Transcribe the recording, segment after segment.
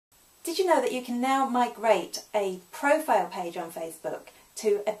Did you know that you can now migrate a profile page on Facebook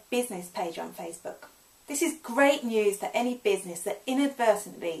to a business page on Facebook? This is great news for any business that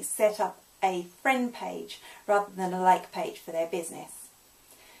inadvertently set up a friend page rather than a like page for their business.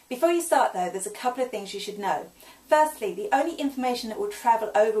 Before you start though, there's a couple of things you should know. Firstly, the only information that will travel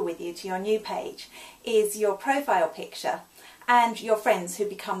over with you to your new page is your profile picture and your friends who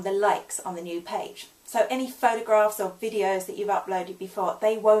become the likes on the new page. So any photographs or videos that you've uploaded before,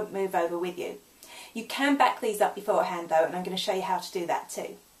 they won't move over with you. You can back these up beforehand though, and I'm going to show you how to do that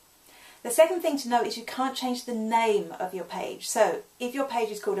too. The second thing to know is you can't change the name of your page. So if your page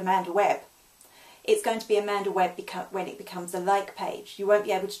is called Amanda Webb, it's going to be Amanda Webb when it becomes a like page. You won't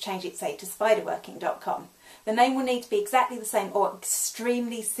be able to change it, say, to spiderworking.com. The name will need to be exactly the same or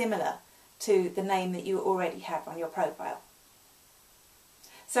extremely similar to the name that you already have on your profile.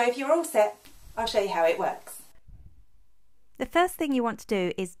 So if you're all set, I'll show you how it works. The first thing you want to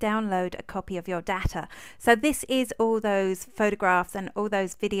do is download a copy of your data. So this is all those photographs and all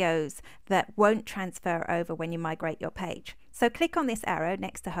those videos that won't transfer over when you migrate your page. So click on this arrow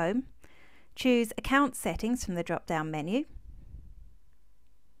next to Home, choose Account Settings from the drop-down menu,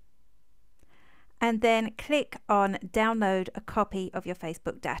 and then click on Download a copy of your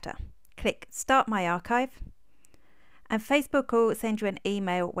Facebook data. Click Start My Archive, and Facebook will send you an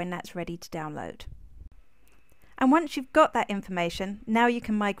email when that's ready to download. And once you've got that information, now you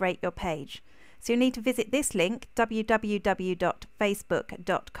can migrate your page. So you need to visit this link,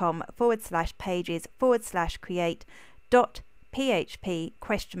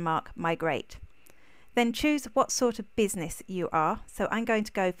 www.facebook.com/pages/create.php?migrate. Then choose what sort of business you are. So I'm going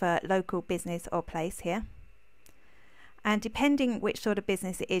to go for local business or place here. And depending which sort of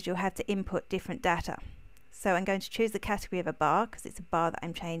business it is, you'll have to input different data. So I'm going to choose the category of a bar because it's a bar that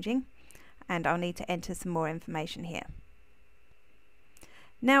I'm changing, and I'll need to enter some more information here.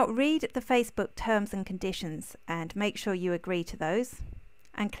 Now read the Facebook terms and conditions and make sure you agree to those,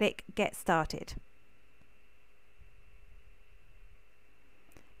 and click Get Started.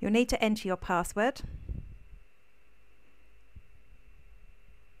 You'll need to enter your password.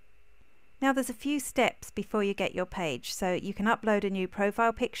 Now there's a few steps before you get your page. So you can upload a new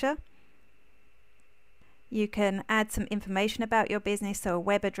profile picture. You can add some information about your business, so a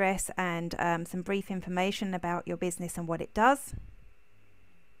web address and some brief information about your business and what it does.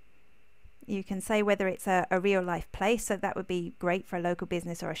 You can say whether it's a real life place, so that would be great for a local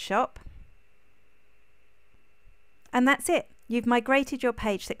business or a shop. And that's it. You've migrated your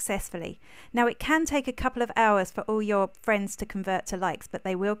page successfully. Now it can take a couple of hours for all your friends to convert to likes, but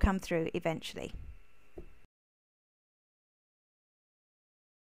they will come through eventually.